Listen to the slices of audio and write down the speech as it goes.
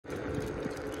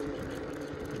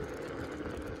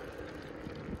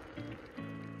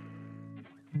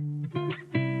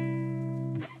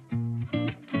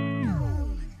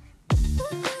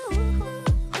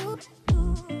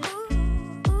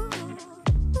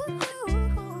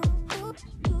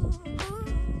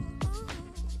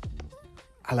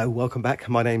Hello, welcome back.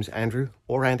 My name's Andrew,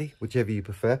 or Andy, whichever you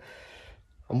prefer.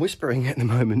 I'm whispering at the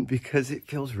moment because it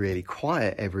feels really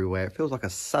quiet everywhere. It feels like a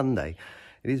Sunday.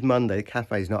 It is Monday, the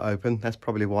cafe's not open. That's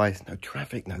probably why there's no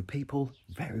traffic, no people.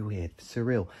 Very weird,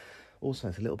 surreal. Also,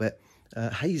 it's a little bit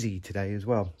hazy today as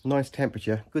well. Nice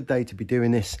temperature, good day to be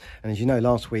doing this. And as you know,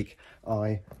 last week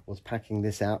I was packing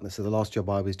this out. So the last job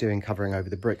I was doing, covering over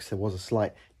the bricks, there was a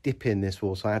slight dip in this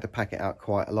wall, so I had to pack it out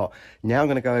quite a lot. Now I'm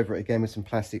going to go over it again with some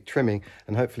plastic trimming,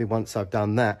 and hopefully once I've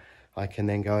done that, I can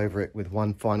then go over it with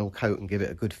one final coat and give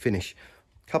it a good finish.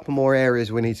 A couple more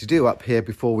areas we need to do up here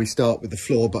before we start with the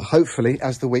floor, but hopefully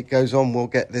as the week goes on, we'll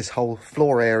get this whole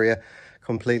floor area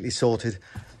completely sorted,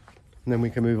 and then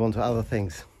we can move on to other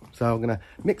things. So I'm going to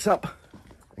mix up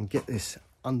and get this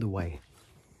underway.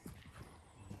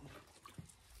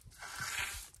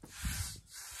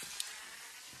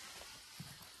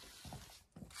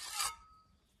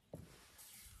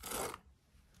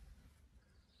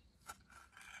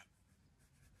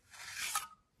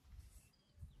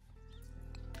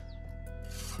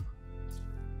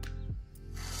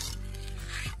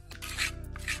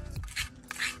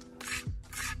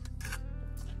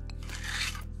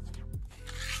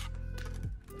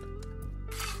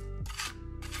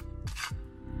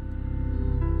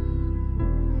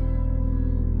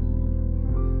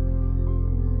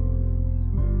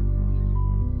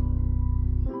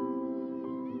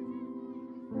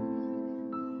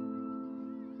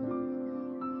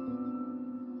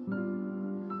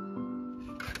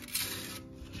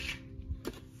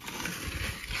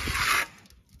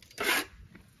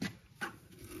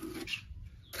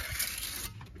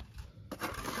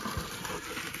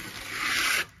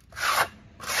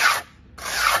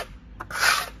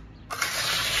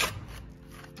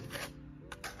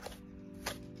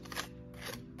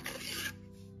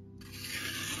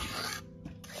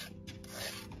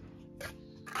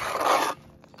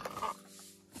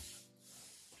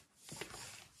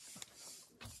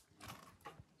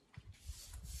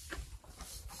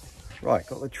 Right,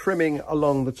 got the trimming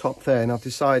along the top there, and I've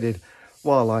decided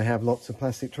while I have lots of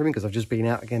plastic trimming, because I've just been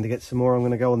out again to get some more, I'm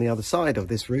going to go on the other side of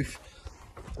this roof.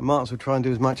 I might as well try and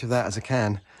do as much of that as I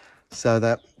can, so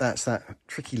that's that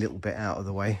tricky little bit out of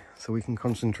the way, so we can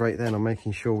concentrate then on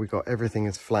making sure we've got everything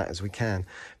as flat as we can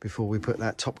before we put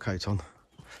that top coat on.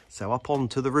 So up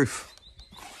onto the roof.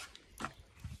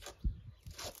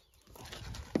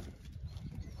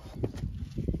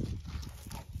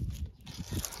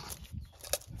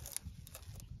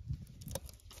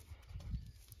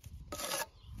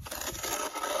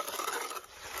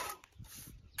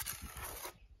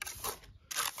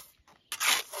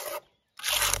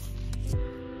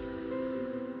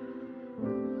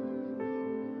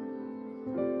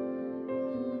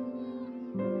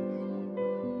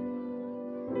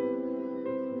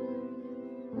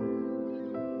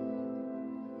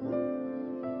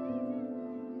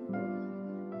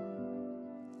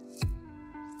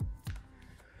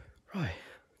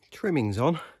 Trimming's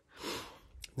on.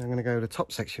 Now I'm going to go to the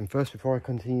top section first before I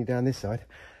continue down this side.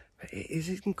 But it is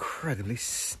incredibly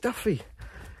stuffy,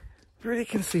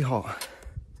 ridiculously hot.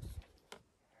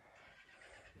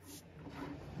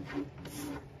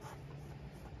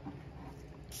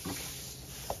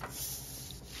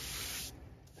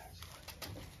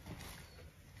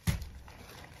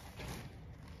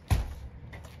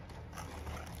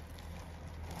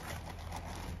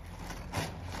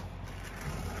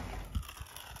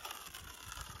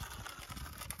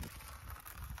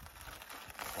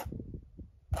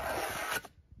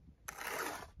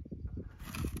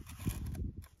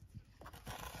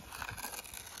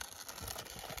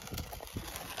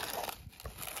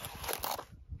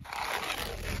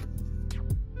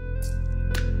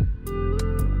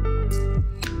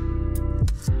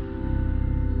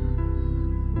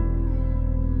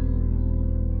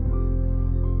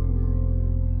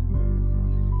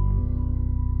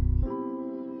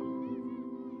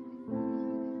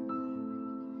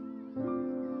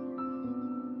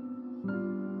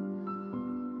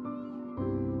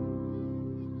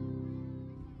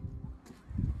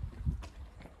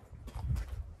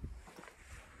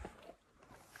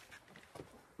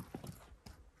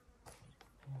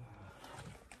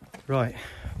 Right,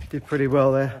 did pretty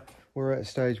well there. We're at a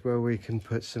stage where we can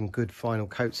put some good final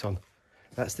coats on.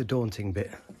 That's the daunting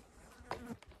bit.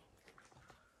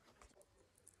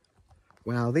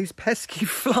 Wow, these pesky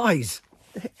flies,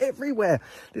 they're everywhere.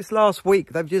 This last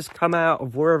week, they've just come out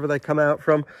of wherever they come out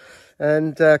from.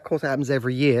 And of course, it happens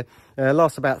every year.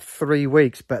 Lasts about 3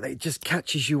 weeks, but it just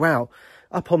catches you out.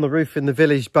 Up on the roof in the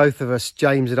village, both of us,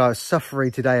 James and I, are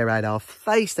suffering today around our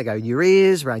face. They go in your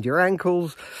ears, around your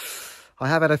ankles. I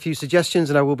have had a few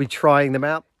suggestions and I will be trying them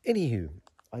out. Anywho,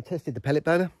 I tested the pellet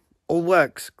burner. All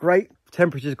works great.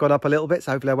 Temperature's got up a little bit,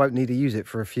 so hopefully I won't need to use it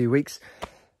for a few weeks.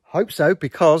 Hope so,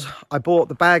 because I bought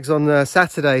the bags on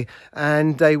Saturday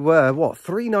and they were, what,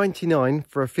 $3.99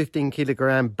 for a 15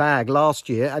 kilogram bag last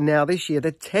year. And now this year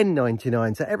they're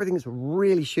 $10.99. So everything's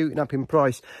really shooting up in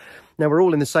price. Now we're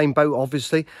all in the same boat,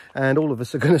 obviously, and all of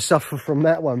us are going to suffer from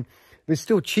that one. But it's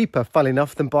still cheaper, funnily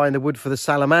enough, than buying the wood for the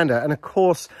salamander. And of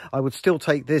course, I would still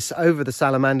take this over the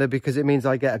salamander because it means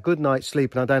I get a good night's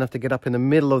sleep and I don't have to get up in the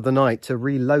middle of the night to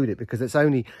reload it, because it's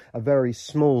only a very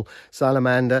small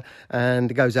salamander and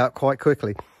it goes out quite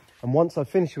quickly. And once I've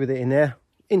finished with it in there,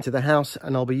 into the house,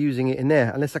 and I'll be using it in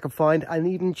there, unless I can find an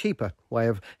even cheaper way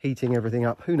of heating everything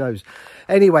up. Who knows?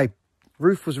 Anyway,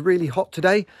 roof was really hot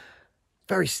today,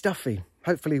 very stuffy.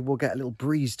 Hopefully we'll get a little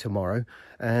breeze tomorrow,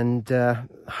 and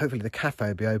hopefully the cafe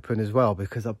will be open as well,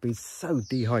 because I've been so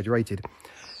dehydrated.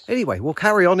 Anyway, we'll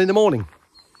carry on in the morning.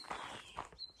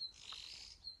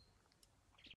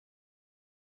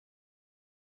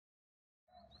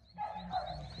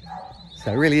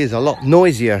 So it really is a lot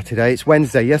noisier today. It's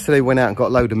Wednesday. Yesterday we went out and got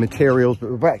a load of materials,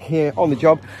 but we're back here on the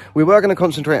job. We were going to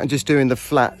concentrate on just doing the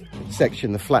flat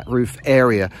section, the flat roof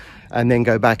area, and then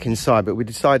go back inside, but we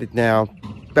decided now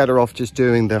better off just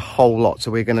doing the whole lot. So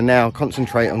we're going to now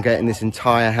concentrate on getting this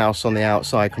entire house on the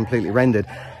outside completely rendered.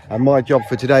 And my job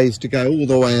for today is to go all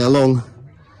the way along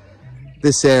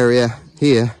this area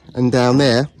here and down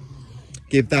there,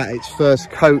 give that its first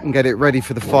coat and get it ready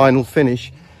for the final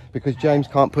finish, because James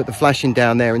can't put the flashing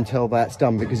down there until that's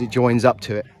done, because it joins up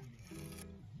to it.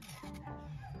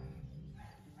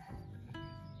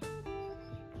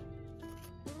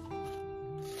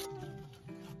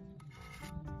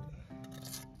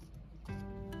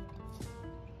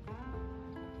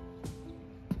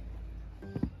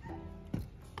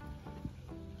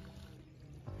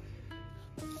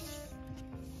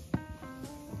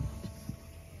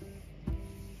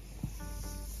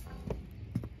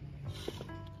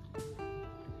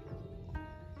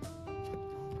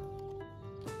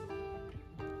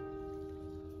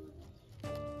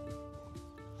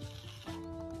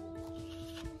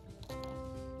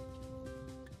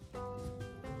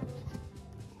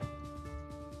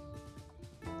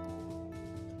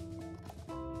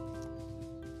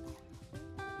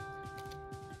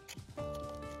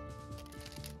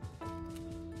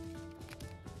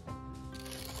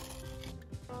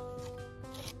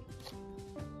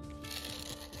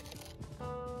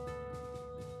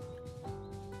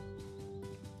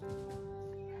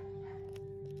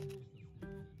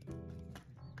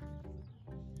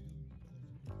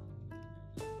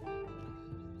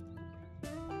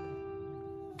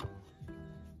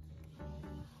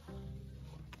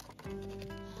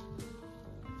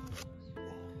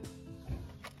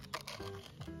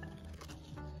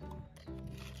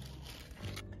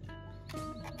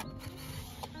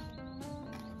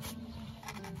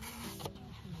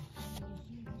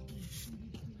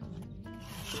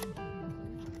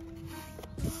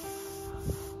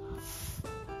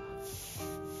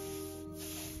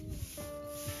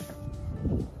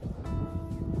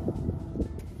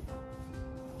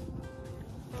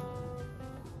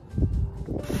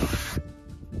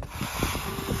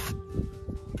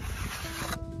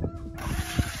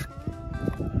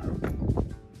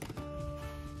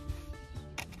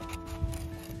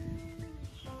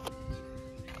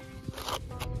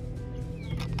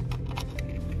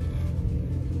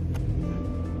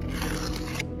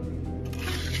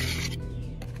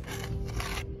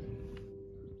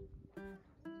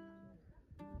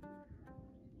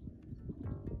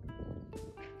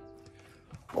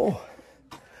 Oh,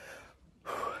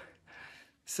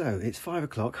 so it's 5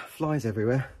 o'clock, flies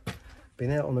everywhere. Been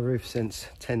out on the roof since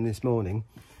 10 this morning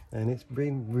and it's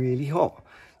been really hot,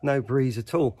 no breeze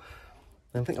at all.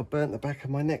 I think I burnt the back of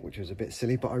my neck, which was a bit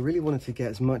silly, but I really wanted to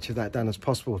get as much of that done as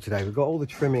possible today. We've got all the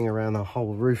trimming around the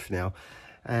whole roof now,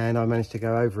 and I managed to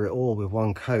go over it all with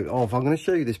one coat. Oh, if I'm going to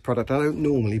show you this product, I don't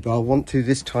normally, but I want to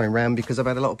this time round because I've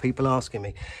had a lot of people asking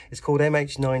me. It's called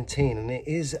MH19 and it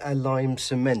is a lime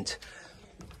cement.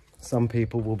 Some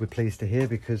people will be pleased to hear,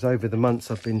 because over the months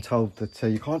I've been told that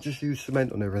you can't just use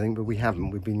cement on everything, but we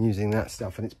haven't. We've been using that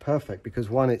stuff, and it's perfect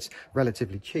because, one, it's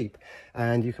relatively cheap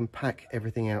and you can pack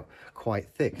everything out quite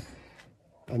thick.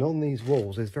 And on these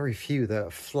walls there's very few that are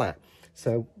flat,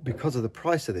 so because of the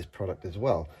price of this product as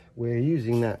well, we're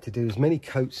using that to do as many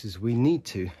coats as we need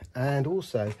to. And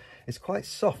also it's quite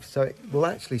soft, so it will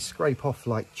actually scrape off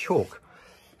like chalk,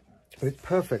 but it's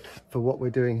perfect for what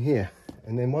we're doing here.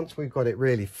 And then once we've got it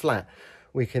really flat,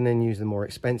 we can then use the more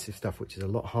expensive stuff, which is a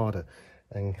lot harder,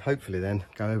 and hopefully then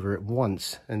go over it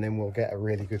once and then we'll get a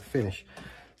really good finish.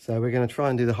 So we're going to try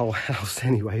and do the whole house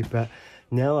anyway, but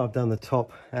Now I've done the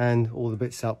top and all the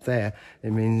bits up there,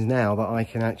 it means now that I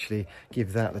can actually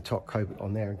give that the top coat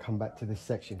on there and come back to this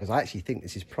section, because I actually think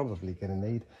this is probably going to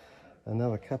need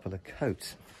another couple of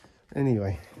coats.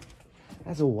 Anyway,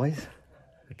 as always,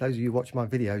 those of you who watch my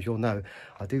videos, you'll know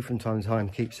I do from time to time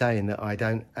keep saying that I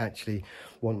don't actually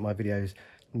want my videos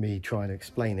me trying to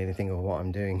explain anything or what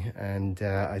I'm doing, and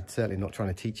I'm certainly not trying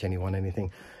to teach anyone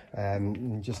anything.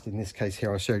 Just in this case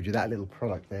here, I showed you that little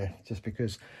product there just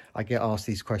because I get asked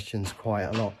these questions quite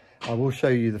a lot. I will show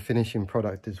you the finishing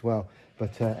product as well,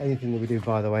 but anything that we do,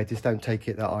 by the way, just don't take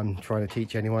it that I'm trying to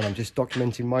teach anyone. I'm just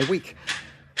documenting my week.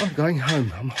 I'm going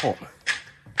home, I'm hot.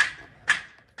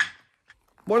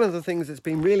 One of the things that's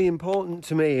been really important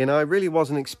to me, and I really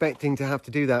wasn't expecting to have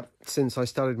to do that since I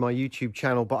started my YouTube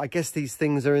channel, but I guess these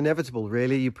things are inevitable,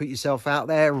 really. You put yourself out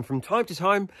there, and from time to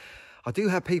time, I do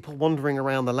have people wandering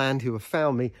around the land who have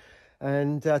found me,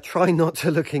 and try not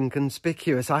to look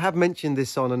inconspicuous. I have mentioned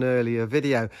this on an earlier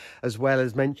video, as well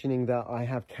as mentioning that I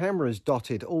have cameras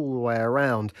dotted all the way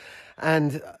around,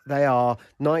 and they are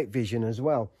night vision as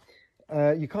well.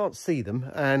 You can't see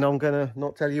them, and I'm going to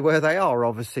not tell you where they are,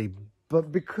 obviously. But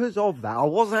because of that, I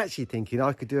was actually thinking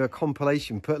I could do a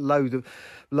compilation, put a load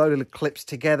of clips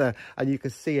together, and you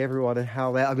could see everyone and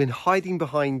how I've been hiding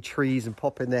behind trees and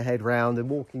popping their head round and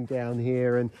walking down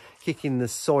here and kicking the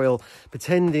soil,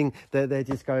 pretending that they're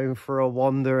just going for a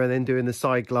wander and then doing the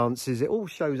side glances. It all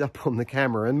shows up on the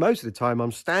camera, and most of the time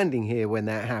I'm standing here when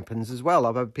that happens as well.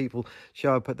 I've had people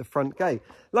show up at the front gate.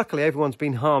 Luckily, everyone's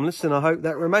been harmless, and I hope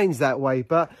that remains that way.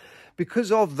 But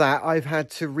because of that, I've had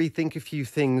to rethink a few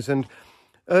things. And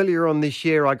earlier on this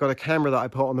year, I got a camera that I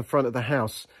put on the front of the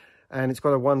house, and it's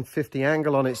got a 150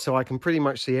 angle on it, so I can pretty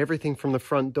much see everything from the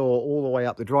front door all the way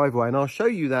up the driveway. And I'll show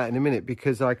you that in a minute,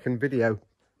 because I can video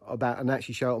that and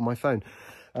actually show it on my phone.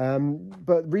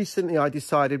 But recently I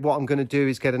decided what I'm going to do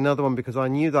is get another one, because I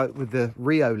knew that with the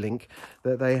Reolink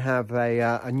that they have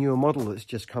a newer model that's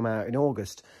just come out in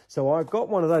August. So I've got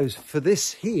one of those for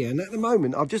this here, and at the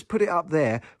moment I've just put it up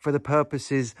there for the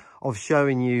purposes of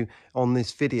showing you on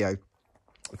this video,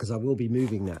 because I will be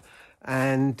moving that.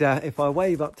 And if I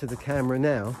wave up to the camera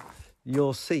now,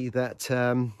 you'll see that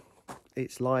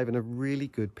it's live and a really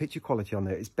good picture quality on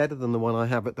there. It's better than the one I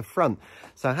have at the front,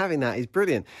 so having that is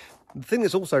brilliant. The thing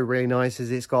that's also really nice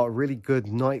is it's got really good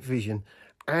night vision,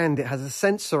 and it has a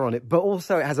sensor on it, but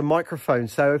also it has a microphone.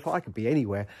 So if I could be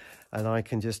anywhere and I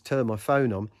can just turn my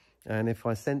phone on, and if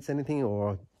I sense anything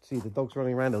or see the dogs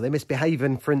running around or they're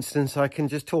misbehaving, for instance, I can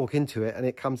just talk into it and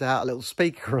it comes out a little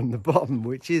speaker on the bottom,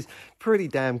 which is pretty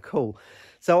damn cool.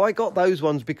 So I got those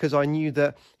ones because I knew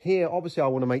that here, obviously I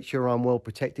want to make sure I'm well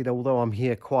protected, although I'm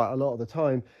here quite a lot of the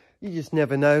time. You just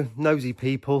never know. Nosy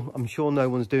people, I'm sure no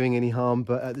one's doing any harm,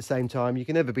 but at the same time, you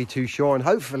can never be too sure, and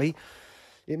hopefully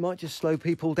it might just slow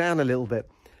people down a little bit.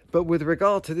 But with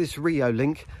regard to this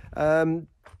Reolink,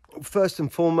 first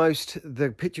and foremost,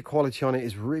 the picture quality on it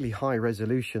is really high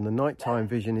resolution. The nighttime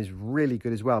vision is really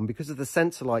good as well. And because of the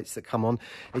sensor lights that come on,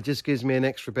 it just gives me an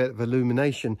extra bit of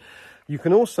illumination. You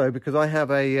can also, because I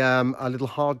have a little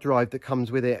hard drive that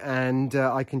comes with it, and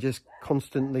I can just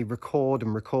constantly record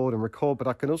and record and record, but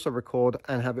I can also record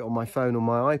and have it on my phone or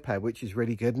my iPad, which is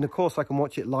really good. And of course, I can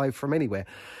watch it live from anywhere.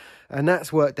 And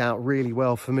that's worked out really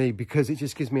well for me, because it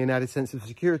just gives me an added sense of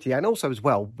security. And also as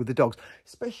well with the dogs,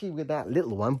 especially with that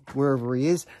little one, wherever he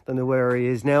is, don't know where he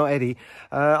is now, Eddie.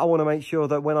 I want to make sure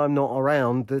that when I'm not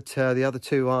around, that the other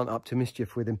two aren't up to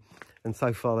mischief with him. And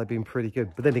so far they've been pretty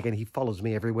good. But then again, he follows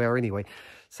me everywhere anyway.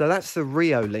 So that's the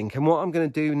Reolink. And what I'm going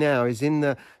to do now is in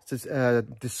the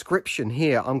description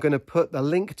here, I'm going to put the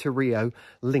link to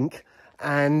Reolink,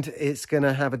 and it's going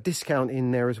to have a discount in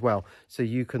there as well, so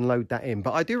you can load that in.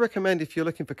 But I do recommend, if you're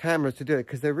looking for cameras, to do it,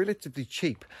 because they're relatively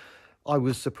cheap. I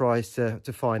was surprised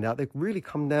to find out they've really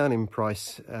come down in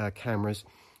price, cameras.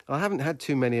 I haven't had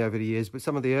too many over the years, but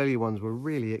some of the earlier ones were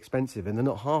really expensive, and they're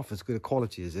not half as good a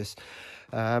quality as this.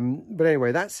 But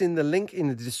anyway, that's in the link in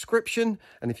the description,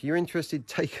 and if you're interested,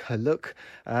 take a look.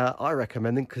 I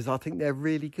recommend them because I think they're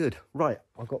really good. Right,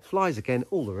 I've got flies again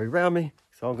all the way around me,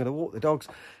 so I'm going to walk the dogs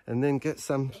and then get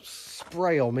some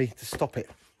spray on me to stop it.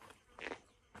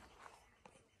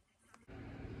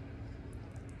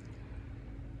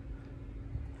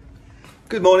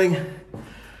 Good morning.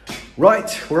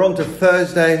 Right, we're on to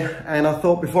Thursday, and I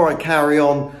thought before I carry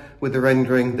on with the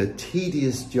rendering, the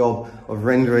tedious job of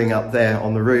rendering up there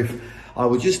on the roof, I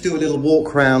will just do a little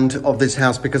walk around of this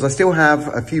house, because I still have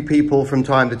a few people from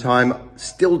time to time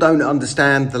still don't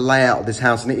understand the layout of this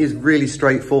house, and it is really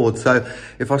straightforward. So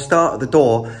if I start at the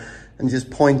door and just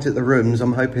point at the rooms,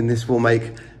 I'm hoping this will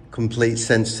make complete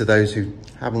sense to those who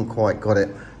haven't quite got it.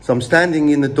 So I'm standing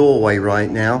in the doorway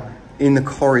right now in the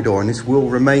corridor, and this will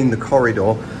remain the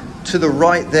corridor. To the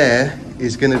right there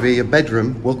is going to be a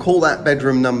bedroom. We'll call that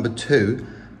bedroom number 2.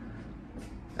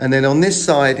 And then on this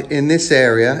side, in this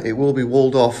area, it will be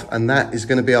walled off, and that is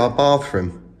going to be our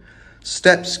bathroom.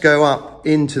 Steps go up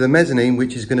into the mezzanine,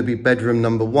 which is going to be bedroom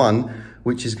number 1,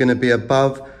 which is going to be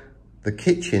above the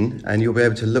kitchen, and you'll be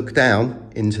able to look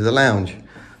down into the lounge.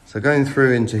 So going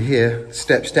through into here,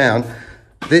 steps down,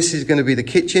 this is going to be the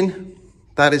kitchen.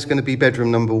 That is going to be bedroom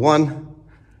number 1.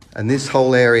 And this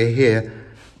whole area here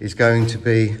is going to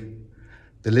be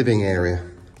the living area.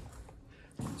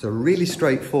 So really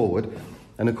straightforward.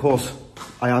 And of course,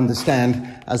 I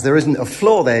understand, as there isn't a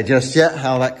floor there just yet,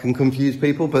 how that can confuse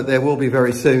people, but there will be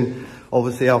very soon,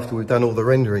 obviously after we've done all the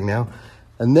rendering now.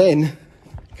 And then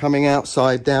coming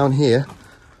outside down here,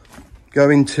 go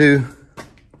into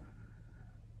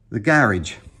the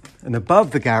garage. And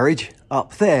above the garage,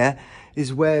 up there,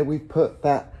 is where we put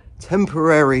that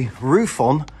temporary roof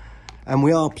on, and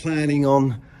we are planning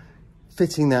on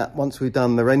fitting that once we've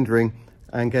done the rendering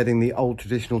and getting the old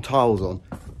traditional tiles on.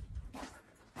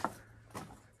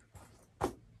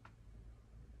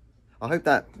 I hope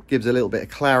that gives a little bit of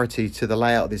clarity to the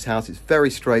layout of this house. It's very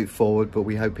straightforward, but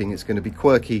we're hoping it's going to be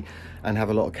quirky and have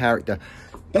a lot of character.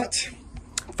 But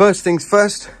first things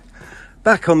first,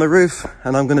 back on the roof,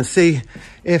 and I'm going to see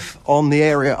if on the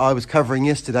area I was covering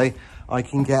yesterday, I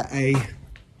can get a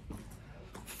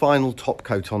final top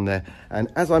coat on there. And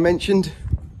as I mentioned,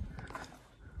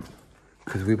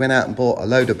 because we went out and bought a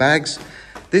load of bags,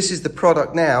 this is the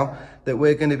product now that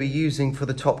we're going to be using for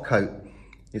the top coat.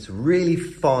 It's really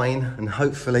fine, and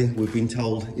hopefully we've been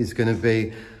told is going to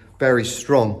be very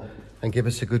strong and give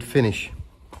us a good finish.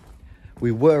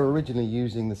 We were originally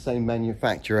using the same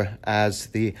manufacturer as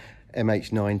the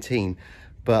MH19,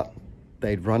 but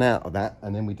they'd run out of that,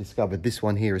 and then we discovered this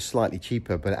one here is slightly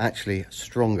cheaper but actually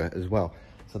stronger as well.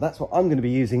 So that's what I'm going to be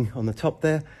using on the top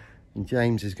there, and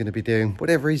James is going to be doing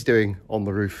whatever he's doing on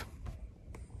the roof.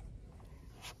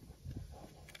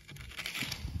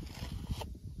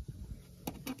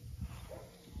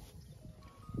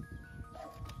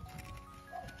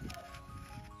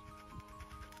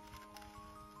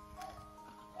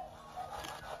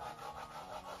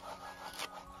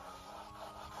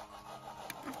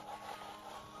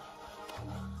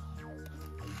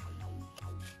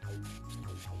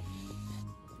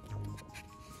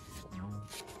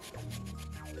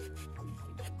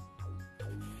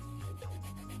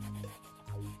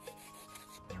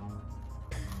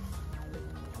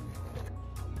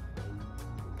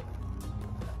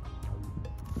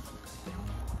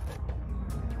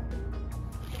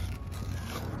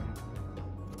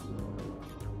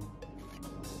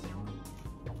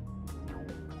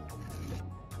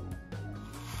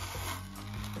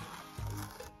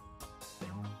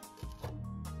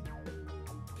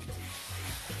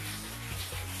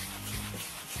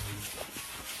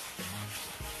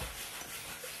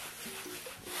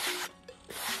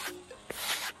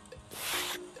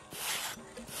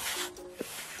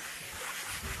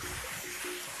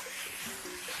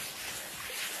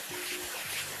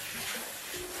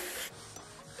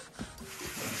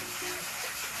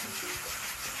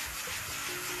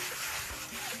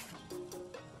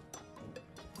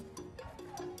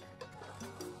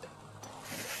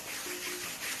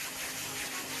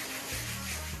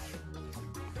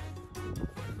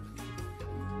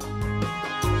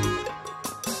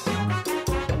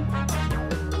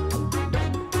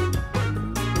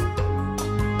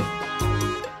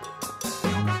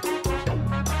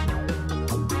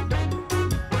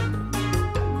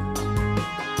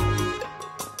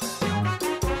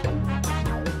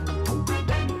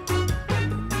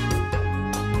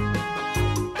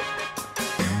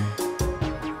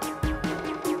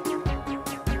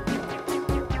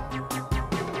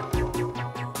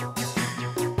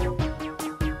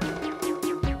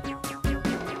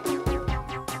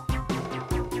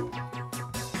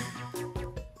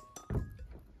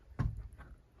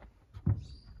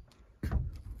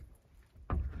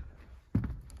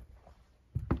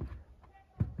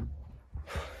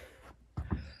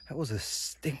 That was a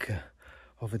stinker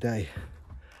of a day.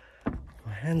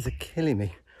 My hands are killing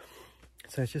me.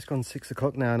 So it's just gone 6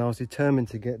 o'clock now, and I was determined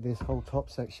to get this whole top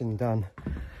section done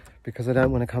because I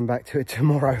don't want to come back to it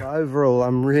tomorrow. But overall,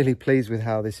 I'm really pleased with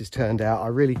how this has turned out. I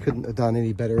really couldn't have done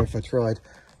any better if I tried.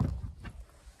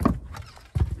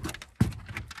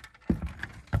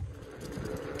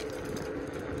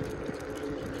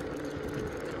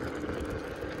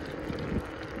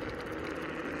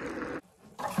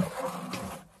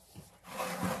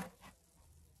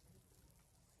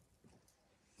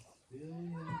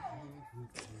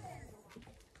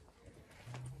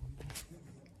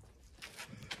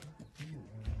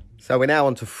 So we're now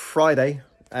on to Friday,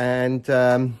 and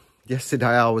yesterday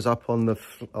I was up on the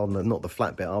not the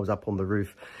flat bit, I was up on the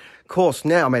roof. Of course,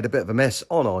 now I made a bit of a mess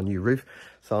on our new roof,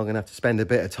 so I'm going to have to spend a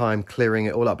bit of time clearing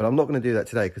it all up. But I'm not going to do that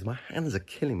today because my hands are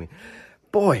killing me.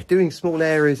 Boy, doing small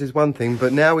areas is one thing,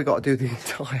 but now we've got to do the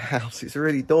entire house. It's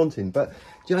really daunting. But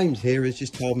James here has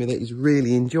just told me that he's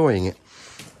really enjoying it.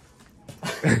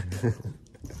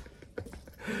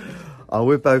 Oh,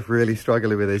 we're both really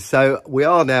struggling with this. So we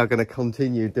are now going to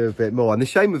continue to do a bit more. And the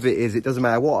shame of it is, it doesn't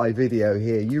matter what I video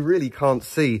here, you really can't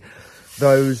see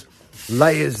those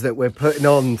layers that we're putting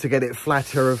on to get it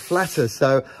flatter and flatter.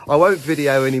 So I won't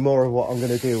video any more of what I'm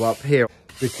going to do up here,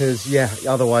 because yeah,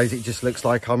 otherwise it just looks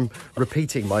like I'm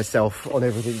repeating myself on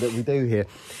everything that we do here.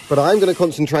 But I'm going to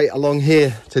concentrate along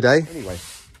here today. Anyway,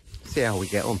 see how we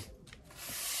get on.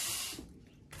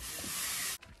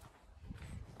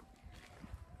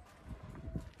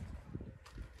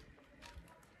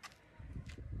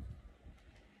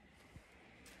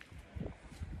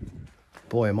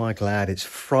 Boy, am I glad it's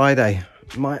Friday.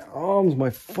 My arms,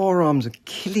 my forearms are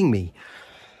killing me.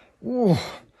 Ooh,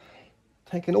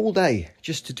 taken all day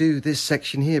just to do this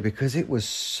section here because it was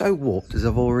so warped, as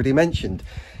I've already mentioned.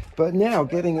 But now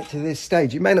getting it to this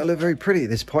stage, it may not look very pretty at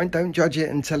this point. Don't judge it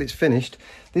until it's finished.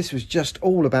 This was just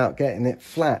all about getting it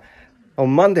flat. On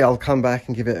Monday, I'll come back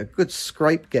and give it a good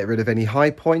scrape, get rid of any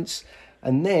high points,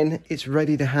 and then it's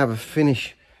ready to have a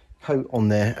finish coat on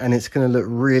there, and it's going to look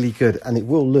really good, and it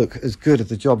will look as good as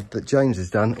the job that James has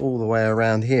done all the way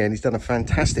around here, and he's done a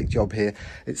fantastic job here.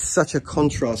 It's such a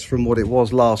contrast from what it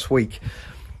was last week,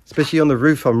 especially on the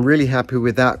roof. I'm really happy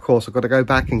with that. Of course, I've got to go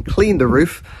back and clean the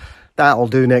roof. That'll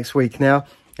do next week now,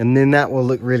 and then that will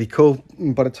look really cool.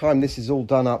 By the time this is all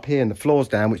done up here and the floor's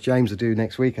down, which James will do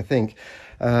next week, I think,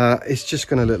 it's just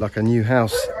going to look like a new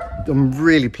house. I'm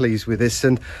really pleased with this,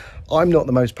 and I'm not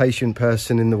the most patient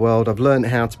person in the world. I've learned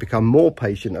how to become more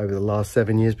patient over the last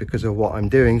 7 years because of what I'm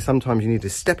doing. Sometimes you need to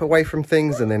step away from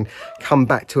things and then come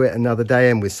back to it another day.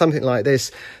 And with something like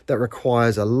this that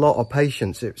requires a lot of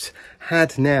patience, it's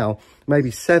had now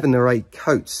maybe 7 or 8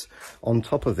 coats on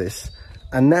top of this.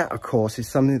 And that, of course, is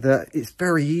something that it's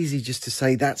very easy just to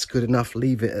say that's good enough,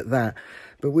 leave it at that.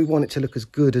 But we want it to look as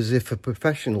good as if a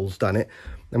professional's done it.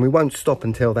 And we won't stop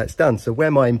until that's done. So where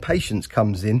my impatience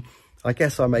comes in, I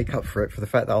guess I make up for it for the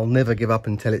fact that I'll never give up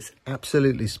until it's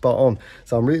absolutely spot on.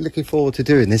 So I'm really looking forward to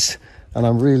doing this, and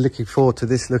I'm really looking forward to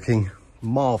this looking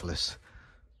marvellous.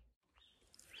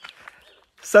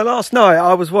 So last night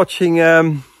I was watching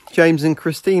James and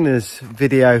Christina's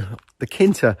video, the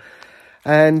Kinter,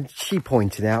 and she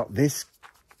pointed out this,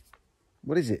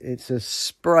 what is it? It's a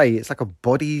spray. It's like a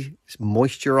body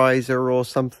moisturiser or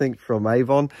something from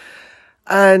Avon.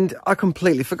 And I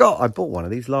completely forgot. I bought one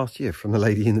of these last year from the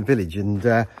lady in the village, and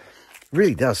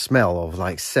really does smell of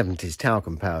like 70s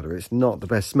talcum powder. It's not the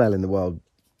best smell in the world,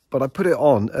 but I put it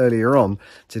on earlier on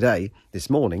today, this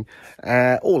morning,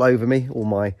 all over me, all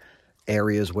my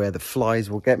areas where the flies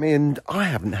will get me, and I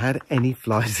haven't had any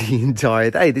flies the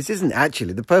entire day. This isn't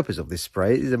actually the purpose of this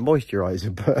spray. It is a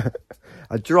moisturiser, but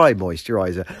a dry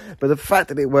moisturiser. But the fact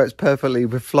that it works perfectly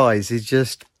with flies is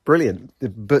just brilliant,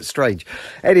 but strange.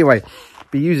 Anyway,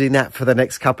 be using that for the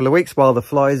next couple of weeks while the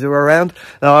flies are around.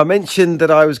 Now, I mentioned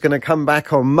that I was going to come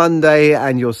back on Monday,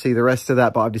 and you'll see the rest of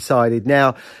that, but I've decided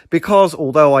now, because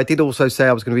although I did also say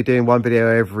I was going to be doing one video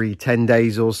every 10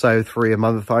 days or so, 3 a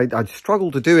month, I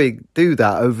struggled to do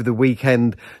that over the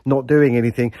weekend, not doing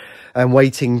anything and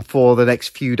waiting for the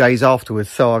next few days afterwards.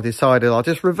 So I've decided I'll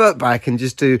just revert back and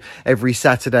just do every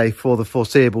Saturday for the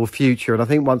foreseeable future. And I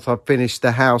think once I've finished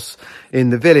the house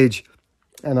in the village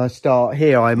and I start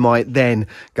here, I might then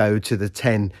go to the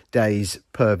 10 days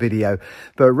per video.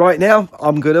 But right now,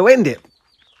 I'm going to end it.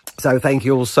 So thank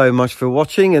you all so much for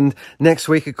watching. And next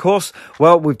week, of course,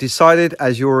 well, we've decided,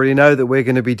 as you already know, that we're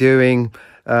going to be doing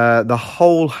the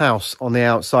whole house on the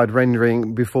outside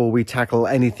rendering before we tackle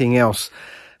anything else.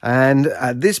 And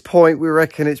at this point, we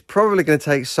reckon it's probably going to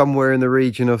take somewhere in the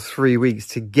region of 3 weeks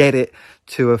to get it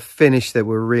to a finish that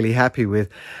we're really happy with.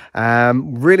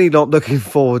 Really not looking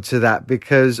forward to that,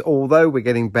 because although we're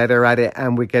getting better at it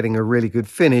and we're getting a really good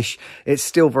finish, it's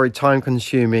still very time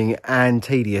consuming and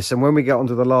tedious. And when we get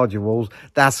onto the larger walls,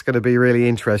 that's going to be really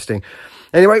interesting.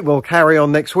 Anyway, we'll carry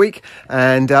on next week,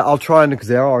 and I'll try, and because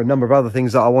there are a number of other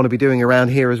things that I want to be doing around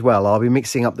here as well. I'll be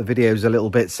mixing up the videos a little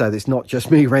bit so that it's not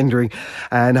just me rendering,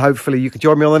 and hopefully you can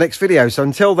join me on the next video. So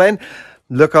until then,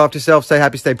 look after yourself, stay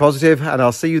happy, stay positive, and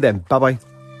I'll see you then. Bye-bye.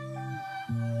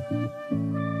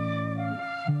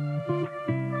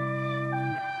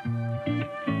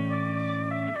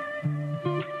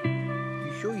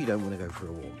 You sure you don't want to go for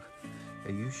a walk?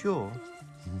 Are you sure?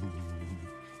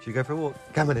 Should we go for a walk?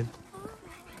 Come on in.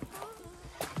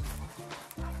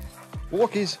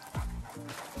 Walkies.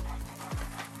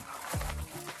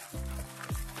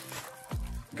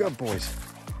 Good boys.